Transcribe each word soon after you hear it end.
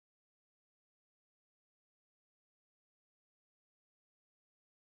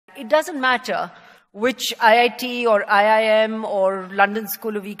It doesn't matter which IIT or IIM or London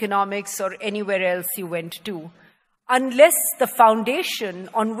School of Economics or anywhere else you went to. Unless the foundation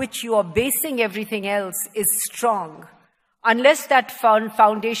on which you are basing everything else is strong, unless that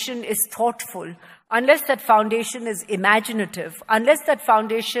foundation is thoughtful, unless that foundation is imaginative, unless that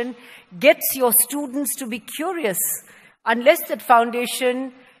foundation gets your students to be curious, unless that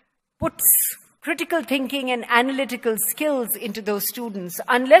foundation puts critical thinking and analytical skills into those students,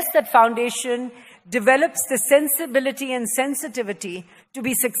 unless that foundation develops the sensibility and sensitivity to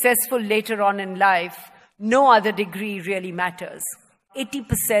be successful later on in life, no other degree really matters.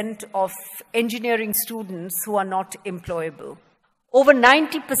 80% of engineering students who are not employable. Over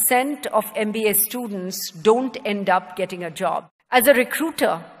 90% of MBA students don't end up getting a job. As a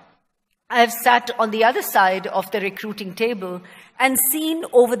recruiter, I have sat on the other side of the recruiting table and seen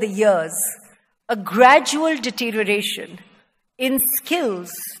over the years a gradual deterioration in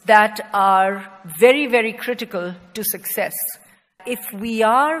skills that are very, very critical to success. If we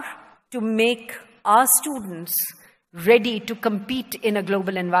are to make our students ready to compete in a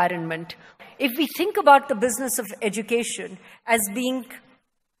global environment, if we think about the business of education as being,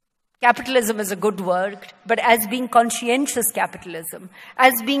 capitalism is a good word, but as being conscientious capitalism,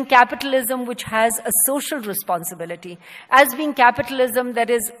 as being capitalism which has a social responsibility, as being capitalism that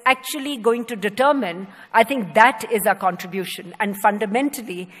is actually going to determine, I think that is our contribution. And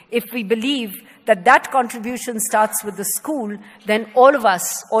fundamentally, if we believe that that contribution starts with the school, then all of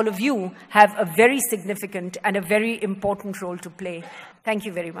us, all of you, have a very significant and a very important role to play. Thank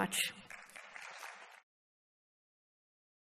you very much.